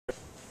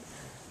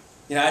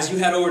As you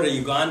head over to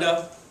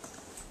Uganda,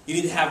 you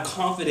need to have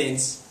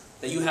confidence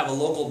that you have a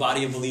local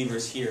body of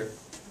believers here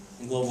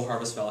in Global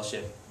Harvest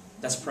Fellowship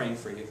that's praying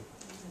for you.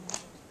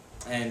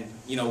 And,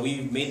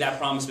 we made that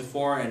promise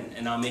before,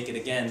 and I'll make it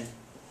again.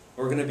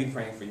 We're going to be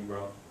praying for you,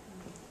 bro.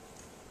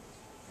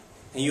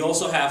 And you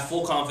also have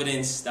full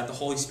confidence that the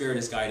Holy Spirit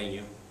is guiding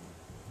you.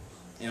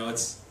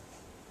 It's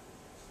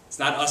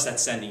not us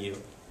that's sending you.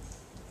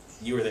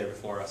 You were there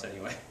before us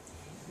anyway.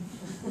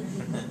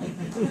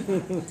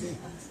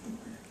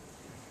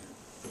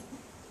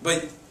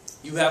 But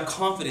you have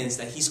confidence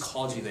that He's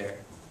called you there.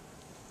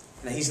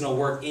 And that He's going to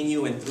work in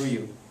you and through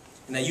you.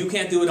 And that you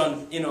can't do it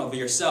of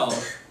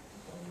yourself.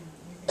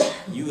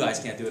 You guys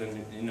can't do it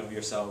in and of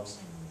yourselves.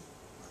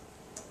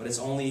 But it's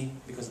only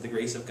because of the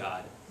grace of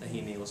God that He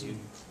enables you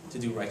to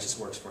do righteous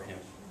works for Him.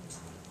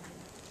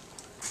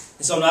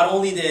 And so not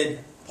only did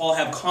Paul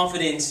have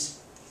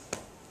confidence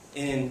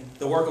in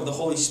the work of the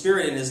Holy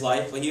Spirit in his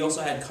life, but he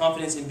also had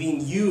confidence in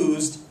being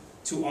used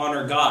to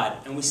honor God.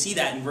 And we see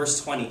that in verse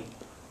 20.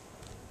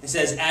 It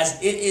says, "As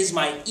it is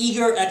my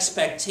eager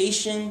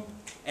expectation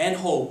and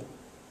hope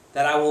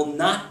that I will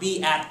not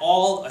be at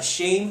all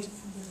ashamed,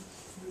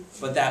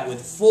 but that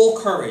with full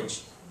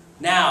courage,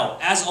 now,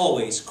 as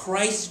always,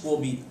 Christ will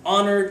be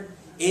honored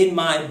in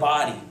my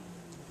body,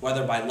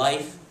 whether by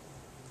life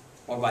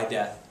or by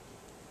death."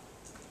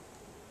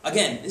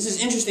 Again, this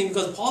is interesting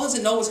because Paul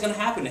doesn't know what's going to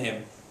happen to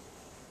him.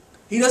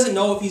 He doesn't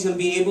know if he's going to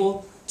be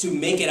able to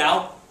make it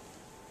out.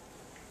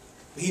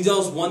 But he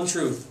knows one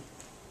truth.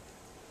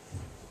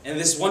 And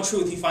this one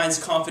truth he finds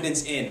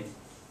confidence in.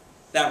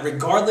 That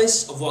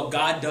regardless of what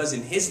God does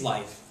in his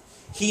life,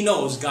 he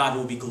knows God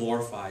will be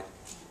glorified.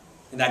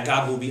 And that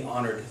God will be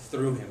honored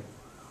through him.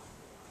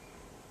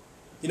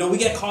 We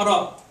get caught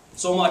up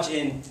so much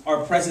in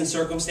our present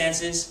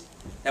circumstances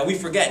that we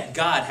forget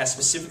God has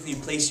specifically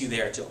placed you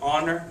there to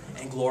honor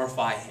and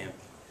glorify Him.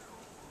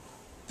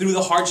 Through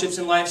the hardships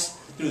in life,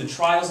 through the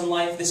trials in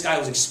life this guy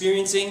was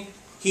experiencing,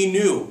 he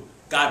knew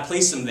God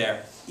placed him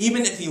there.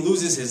 Even if he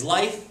loses his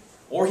life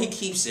or he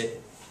keeps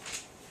it,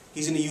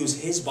 he's going to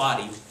use his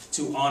body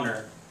to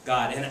honor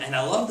God. And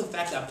I love the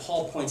fact that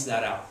Paul points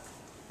that out,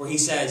 where he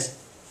says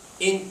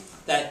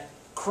that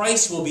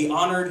Christ will be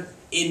honored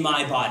in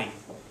my body.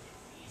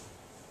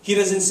 He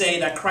doesn't say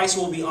that Christ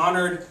will be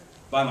honored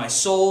by my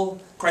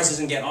soul. Christ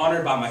doesn't get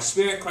honored by my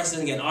spirit. Christ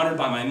doesn't get honored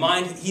by my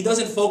mind. He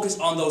doesn't focus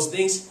on those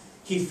things.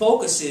 He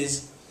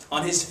focuses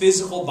on his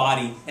physical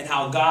body and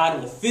how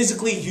God will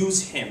physically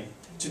use him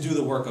to do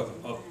the work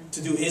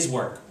to do his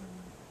work.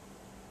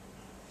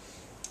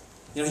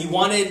 He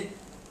wanted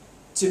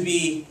to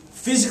be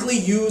physically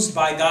used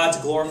by God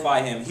to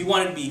glorify Him. He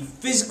wanted to be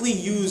physically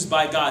used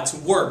by God to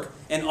work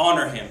and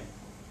honor Him.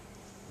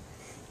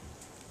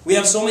 We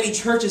have so many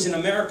churches in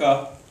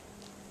America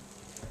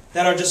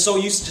that are just so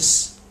used to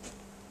just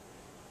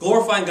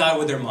glorifying God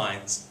with their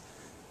minds.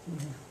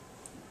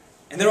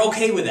 And they're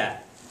okay with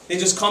that. They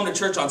just come to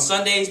church on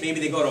Sundays,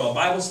 maybe they go to a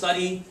Bible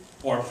study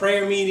or a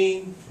prayer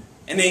meeting,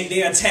 and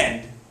they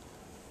attend.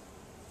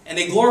 And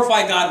they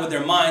glorify God with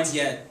their minds,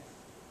 yet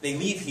they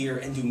leave here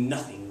and do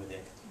nothing with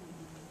it.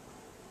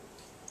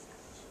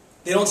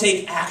 They don't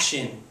take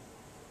action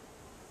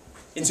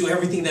into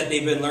everything that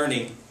they've been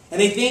learning.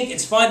 And they think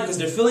it's fine because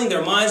they're filling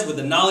their minds with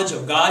the knowledge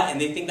of God, and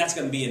they think that's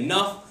going to be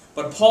enough.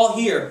 But Paul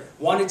here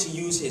wanted to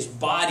use his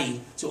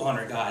body to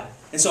honor God.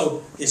 And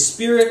so his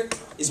spirit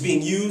is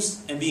being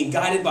used and being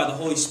guided by the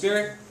Holy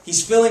Spirit.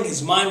 He's filling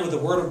his mind with the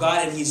Word of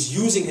God, and he's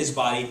using his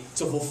body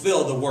to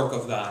fulfill the work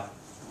of God.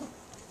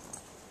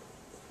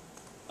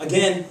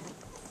 Again,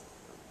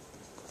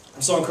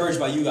 I'm so encouraged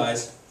by you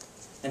guys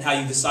and how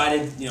you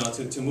decided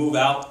to move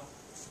out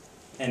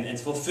and to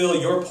fulfill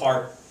your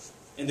part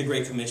in the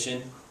Great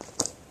Commission.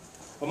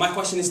 But my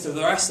question is to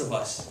the rest of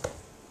us.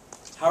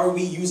 How are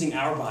we using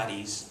our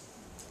bodies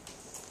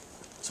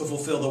to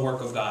fulfill the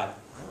work of God?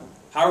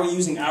 How are we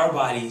using our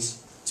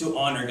bodies to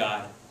honor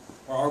God?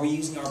 Or are we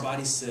using our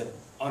bodies to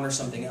honor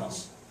something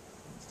else?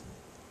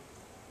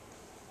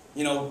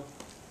 We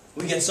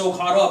get so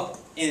caught up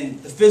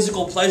in the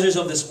physical pleasures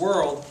of this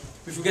world,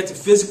 we forget to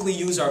physically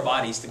use our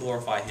bodies to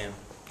glorify Him.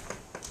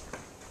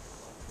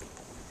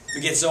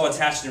 We get so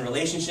attached in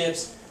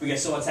relationships, we get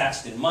so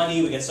attached in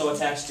money, we get so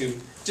attached to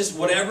just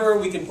whatever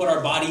we can put our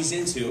bodies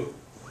into,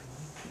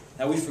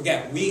 that we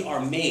forget we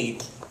are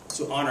made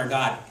to honor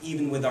God,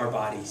 even with our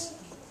bodies.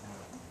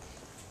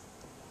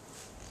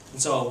 And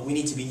so we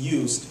need to be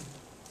used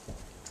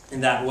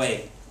in that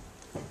way.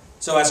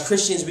 So as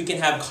Christians, we can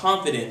have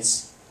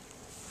confidence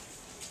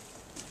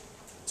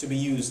to be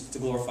used to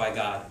glorify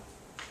God.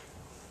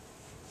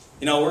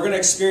 We're going to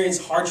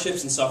experience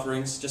hardships and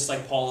sufferings, just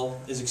like Paul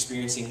is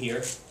experiencing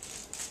here.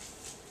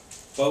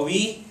 But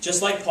we,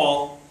 just like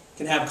Paul,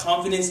 can have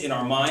confidence in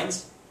our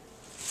minds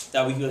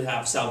that we could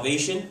have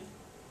salvation,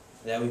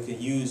 that we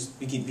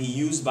could be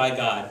used by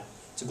God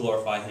to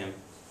glorify Him.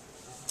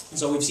 And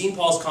so we've seen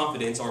Paul's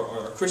confidence,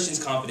 or a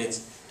Christian's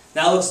confidence.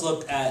 Now let's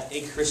look at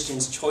a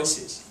Christian's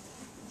choices.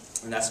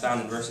 And that's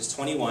found in verses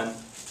 21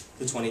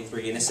 to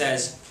 23. And it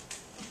says,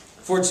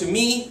 "For to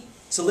me,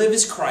 to live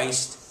is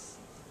Christ,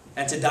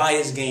 and to die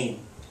is gain.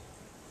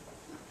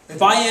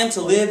 If I am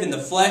to live in the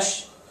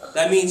flesh,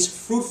 that means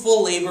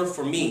fruitful labor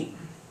for me.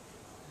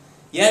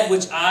 Yet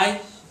which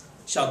I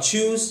shall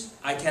choose,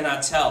 I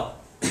cannot tell.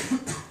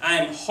 I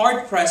am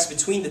hard-pressed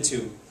between the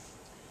two.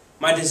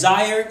 My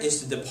desire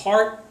is to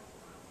depart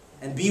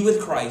and be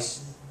with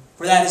Christ,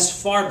 for that is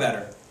far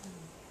better.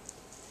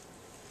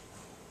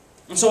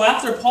 And so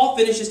after Paul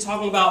finishes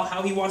talking about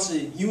how he wants to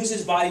use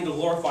his body to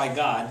glorify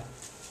God,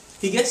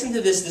 he gets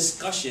into this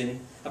discussion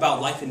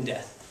about life and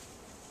death.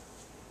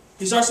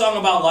 He starts talking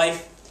about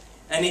life,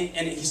 and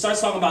he starts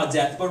talking about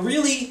death, but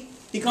really,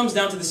 he comes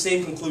down to the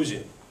same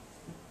conclusion.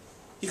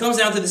 He comes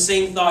down to the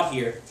same thought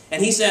here.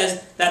 And he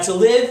says that to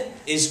live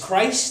is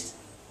Christ,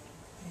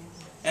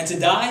 and to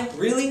die,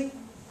 really,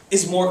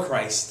 is more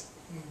Christ.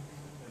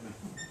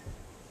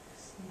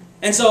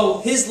 And so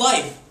his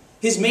life,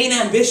 his main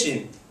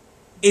ambition,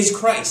 is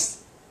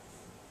Christ.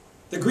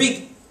 The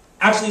Greek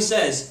actually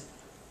says,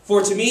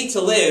 for to me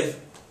to live,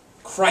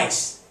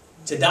 Christ.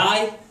 To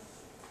die,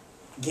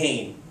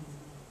 gain.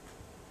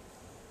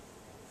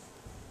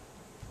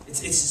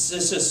 It's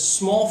just a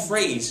small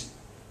phrase,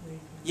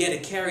 yet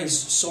it carries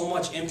so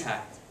much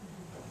impact.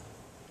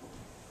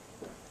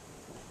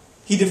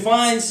 He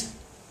defines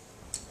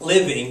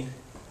living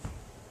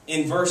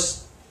in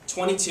verse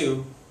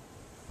 22,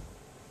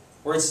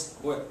 in verse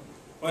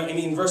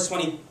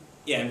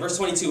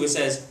 22 it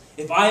says,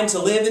 if I am to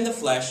live in the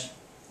flesh,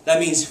 that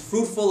means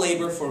fruitful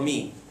labor for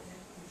me.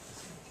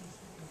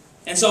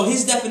 And so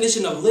his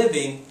definition of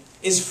living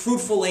is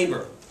fruitful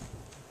labor.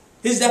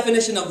 His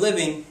definition of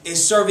living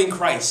is serving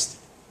Christ.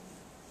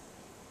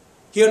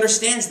 He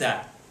understands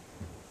that.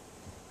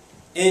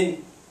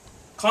 In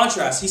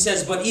contrast, he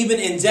says, but even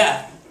in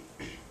death,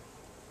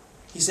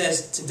 he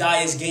says, to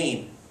die is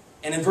gain.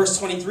 And in verse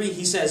 23,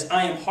 he says,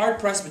 I am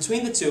hard-pressed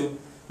between the two.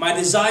 My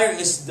desire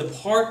is to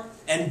depart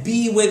and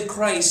be with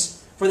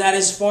Christ, for that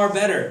is far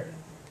better.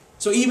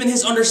 So even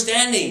his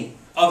understanding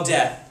of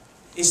death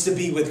is to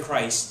be with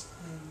Christ.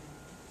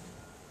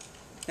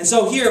 And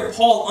so here,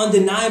 Paul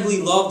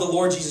undeniably loved the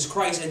Lord Jesus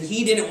Christ, and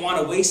he didn't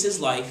want to waste his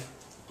life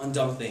on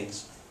dumb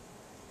things.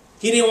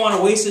 He didn't want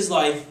to waste his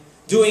life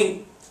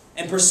doing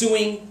and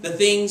pursuing the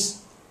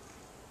things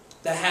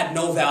that had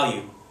no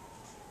value.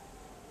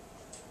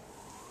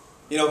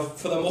 You know,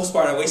 for the most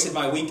part, I wasted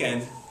my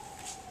weekend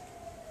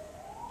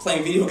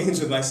playing video games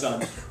with my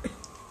son.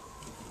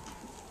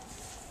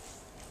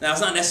 Now,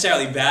 it's not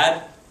necessarily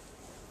bad,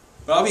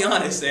 but I'll be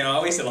honest,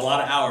 I wasted a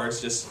lot of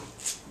hours just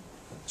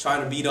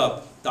trying to beat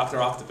up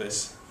Dr.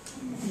 Octopus.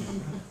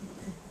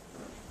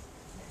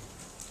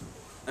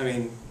 I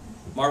mean,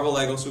 Marvel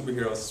Lego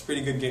Superheroes, it's a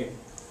pretty good game.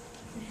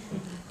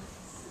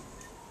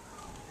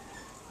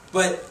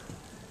 But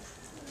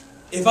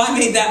if I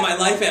made that my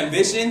life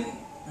ambition,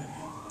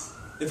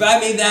 if I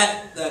made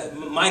that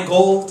my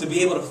goal to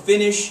be able to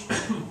finish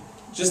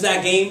just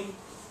that game,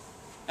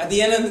 at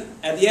the end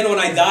when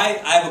I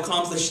die, I have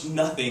accomplished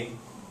nothing.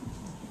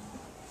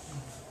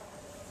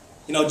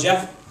 You know,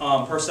 Jeff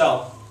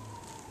Purcell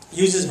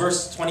uses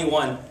verse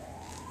 21,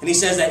 and he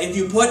says that if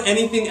you put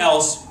anything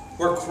else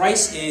where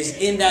Christ is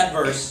in that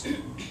verse,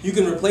 you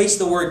can replace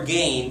the word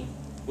gain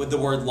with the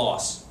word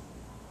loss.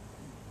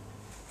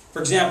 For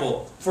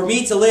example, for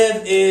me to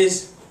live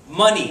is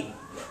money.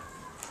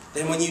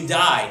 Then when you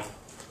die,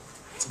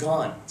 it's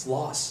gone. It's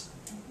lost.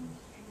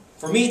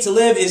 For me to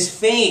live is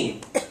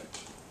fame,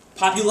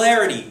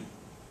 popularity.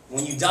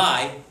 When you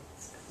die,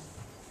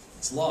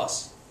 it's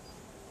lost.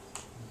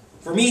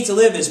 For me to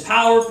live is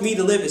power. For me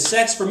to live is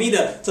sex. For me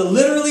to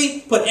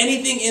literally put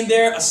anything in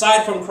there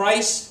aside from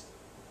Christ,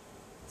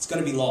 it's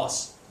going to be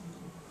lost.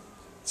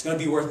 It's going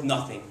to be worth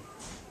nothing.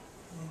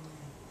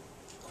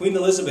 Queen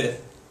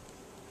Elizabeth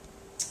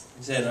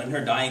said in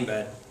her dying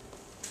bed,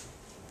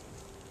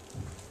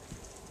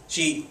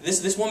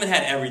 this woman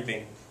had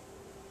everything.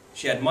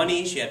 She had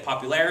money, she had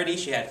popularity,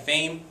 she had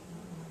fame.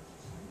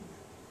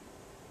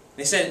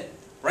 They said,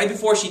 right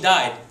before she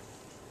died,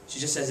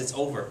 she just says it's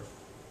over.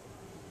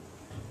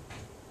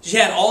 She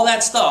had all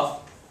that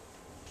stuff,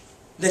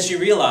 then she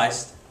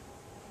realized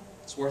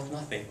it's worth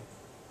nothing.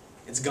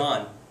 It's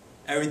gone.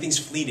 Everything's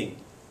fleeting.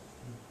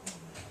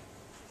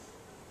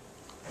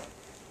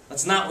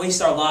 Let's not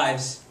waste our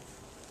lives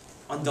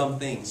on dumb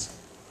things.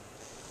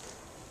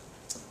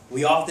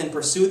 We often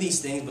pursue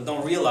these things but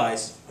don't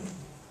realize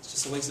it's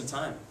just a waste of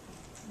time.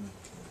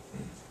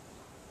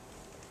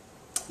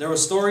 There were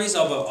stories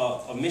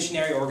of a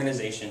missionary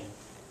organization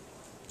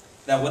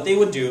that what they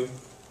would do,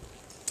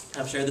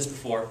 I've shared this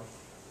before,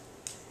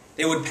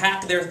 they would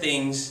pack their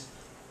things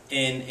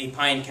in a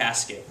pine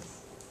casket.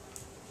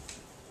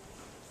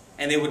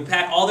 And they would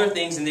pack all their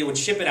things and they would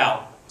ship it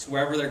out to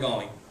wherever they're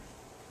going.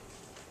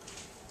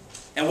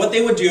 And what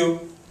they would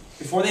do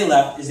before they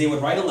left is they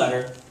would write a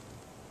letter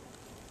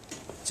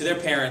to their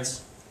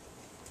parents,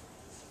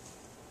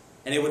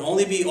 and it would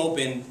only be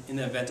opened in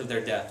the event of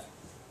their death.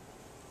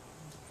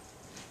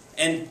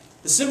 And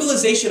the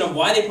symbolization of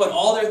why they put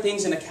all their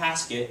things in a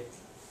casket,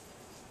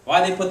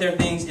 why they put their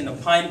things in a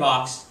pine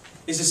box,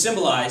 is to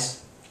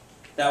symbolize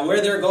that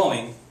where they're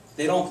going,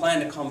 they don't plan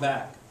to come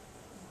back.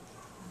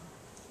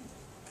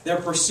 Their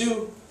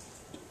pursuit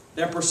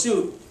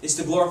is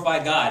to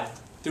glorify God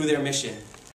through their mission.